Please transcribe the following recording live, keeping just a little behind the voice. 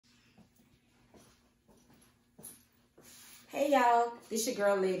Hey y'all, this your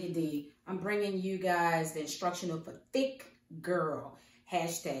girl Lady D. I'm bringing you guys the instructional for Thick Girl.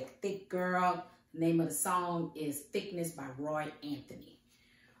 Hashtag Thick Girl. Name of the song is Thickness by Roi Anthony.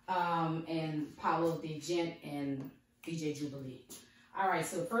 And Paulo the Gent and DJ Jubilee. Alright,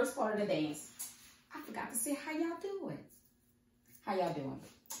 so the first part of the dance, I forgot to say how y'all doing. How y'all doing?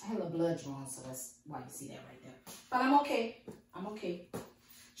 I had a little blood drawn, so that's why you see that right there. But I'm okay. I'm okay.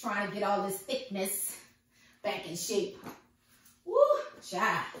 Trying to get all this thickness back in shape. Woo,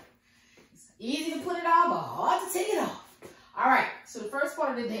 child. It's easy to put it on, but hard to take it off. All right, so the first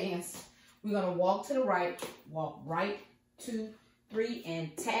part of the dance, we're going to walk to the right, walk right, 2, 3,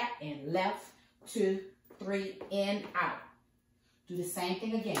 and tap, and left, 2, 3, and out. Do the same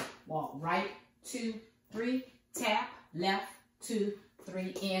thing again. Walk right, 2, 3, tap, left, 2,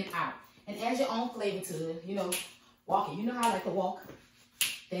 3, and out. And add your own flavor to it, you know, walk it. You know how I like to walk?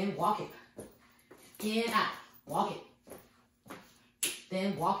 Then walk it. In, out. Walk it.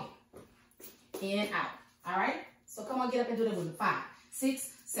 Then walk it. In, out. All right? So come on, get up and do that with me. 5, 6,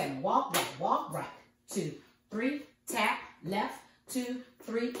 7. Walk right. 2, 3, tap, left, 2,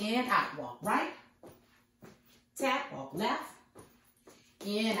 3, and out. Walk right. Tap, walk left,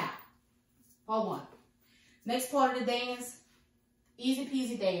 in, out. Part 1. Next part of the dance, easy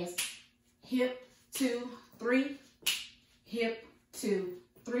peasy dance. Hip, 2, 3. Hip, 2,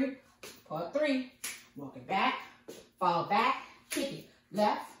 3. Part 3. Walk it back, fall back, kick it.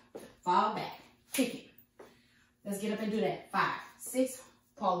 Left, fall back, kick it. Let's get up and do that. 5, 6,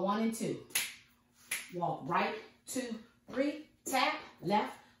 part 1 and 2. Walk right, 2, 3, tap,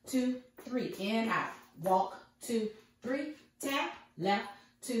 left, 2, 3, and out. Walk, 2, 3, tap, left,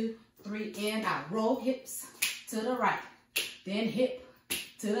 2, 3, and out. Roll hips to the right, then hip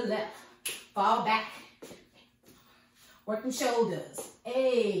to the left. Fall back. Work them shoulders.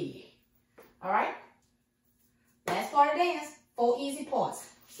 Hey. All right. Last part of the dance. 4 easy parts.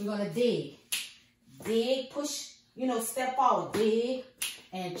 We're going to dig. Dig, push, you know, step forward. Dig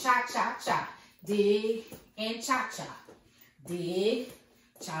and cha-cha-cha. Dig and cha-cha. Dig,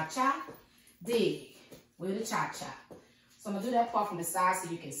 cha-cha, dig with a cha-cha. So I'm going to do that part from the side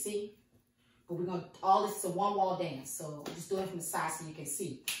so you can see. But we're going to, all this is a one-wall dance. So just do it from the side so you can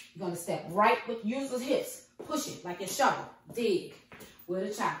see. You're going to step right with, use those hips. Push it like a shovel. Dig with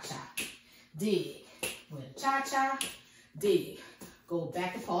a cha-cha. Dig with a cha-cha. Dig. Go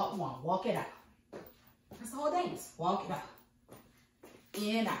back to part 1. Walk it out. That's the whole dance. Walk it out.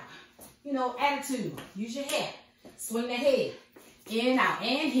 In, out. You know, attitude. Use your head. Swing the head. In, out.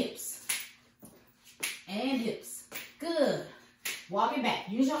 And hips. And hips. Good. Walk it back.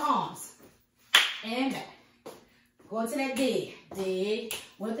 Use your arms. And back. Go into that dig. Dig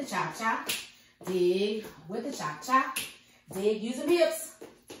with the cha-cha. Dig with the cha-cha. Dig. Use the hips.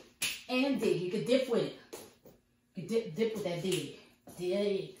 And dig. You can dip with it. You can dip with that dig.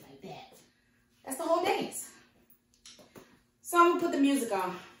 Dig like that. That's the whole dance. So I'm going to put the music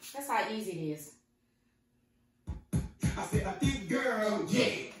on. That's how easy it is. I said a thick girl,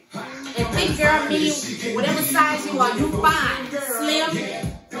 yeah. And thick girl means whatever size you are, you fine. Slim,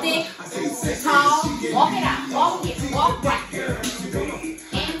 thick, tall. Walk it out. Walk it. Walk right.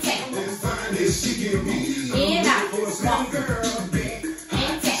 And tap. In, out. Walk.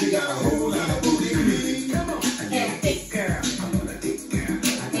 And tap. And thick girl.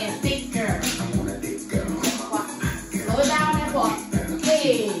 And thick girl. Slow down that walk.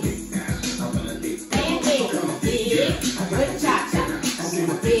 Hey. And hey. Dig with cha-cha.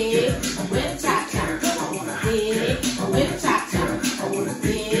 Dig with cha-cha. Dig with cha-cha.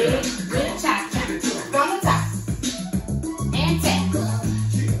 Dig with cha-cha. From the top. And tap.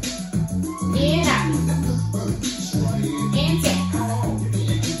 In, out. And tap.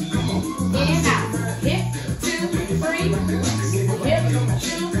 In, out. Hip, 2, 3. Hip,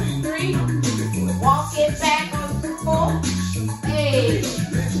 2, 3. Walk it back, 4. Hey.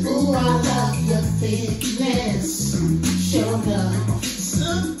 Ooh, I love your thickness. Sugar.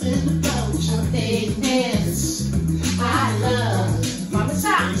 Something about your thickness. I love. From the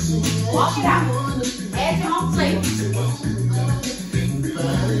top. Walk it out. Add your own flavor.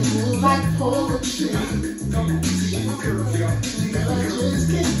 Like poetry. I just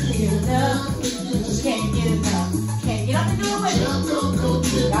can't get enough. Just can't get enough. Can't get up and do it with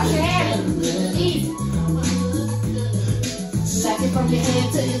it. Got your head. Easy. Like it from your head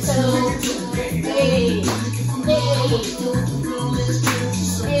to your toes. Hey. Hey.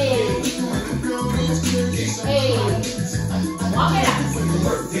 Hey. Hey. Walk it out.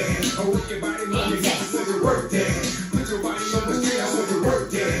 Work dance. Work your body, move your hips. I said work dance. Put your body on the scale. I said work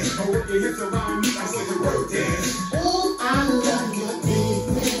dance. Work your hips around me. I said work dance. Ooh, I love your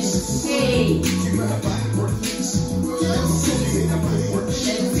thickness. Hey. Just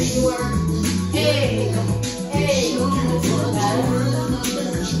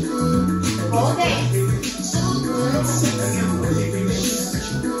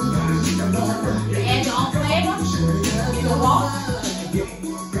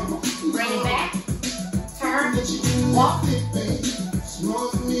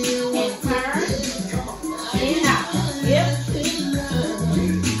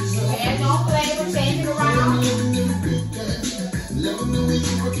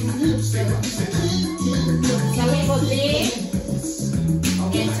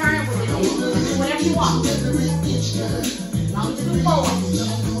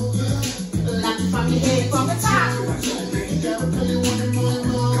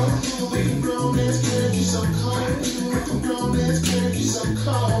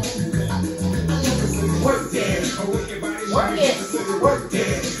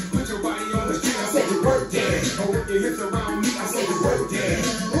your hips around me, I say you work that.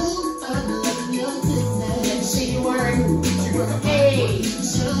 Ooh, I'm loving your thickness. She work. Hey.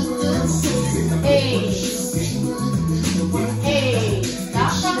 Hey. Hey.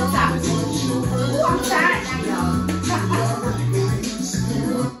 Stop from the top. Ooh, I'm tired now, y'all.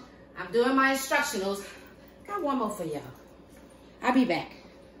 I'm doing my instructionals. Got one more for y'all. I'll be back.